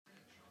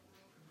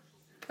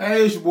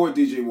Hey, it's your boy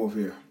DJ Wolf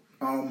here.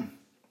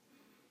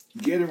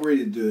 Getting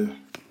ready to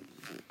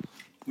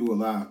do a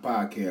live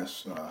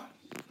podcast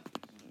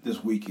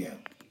this weekend.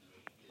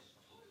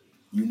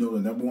 You know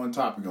the number one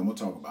topic I'm gonna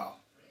talk about.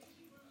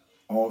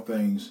 All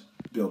things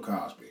Bill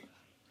Cosby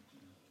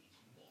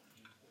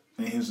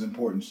and his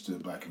importance to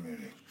the black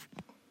community.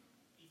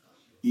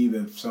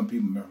 Even if some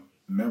people,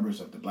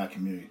 members of the black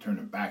community, turn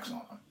their backs on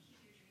him.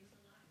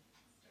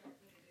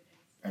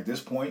 At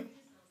this point,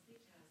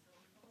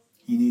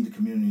 he needs the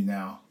community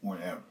now more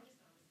than ever.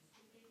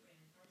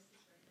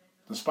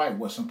 Despite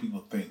what some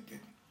people think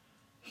that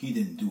he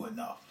didn't do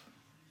enough.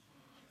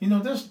 You know,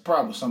 there's the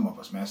problem with some of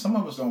us, man. Some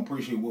of us don't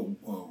appreciate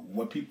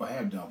what people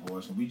have done for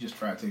us, and we just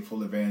try to take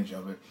full advantage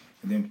of it,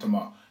 and then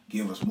tomorrow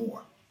give us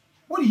more.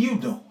 What are you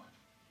doing?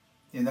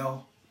 You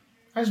know,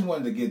 I just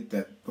wanted to get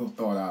that little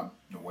thought out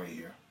the way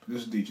here.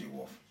 This is DJ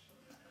Wolf.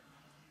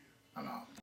 I'm out.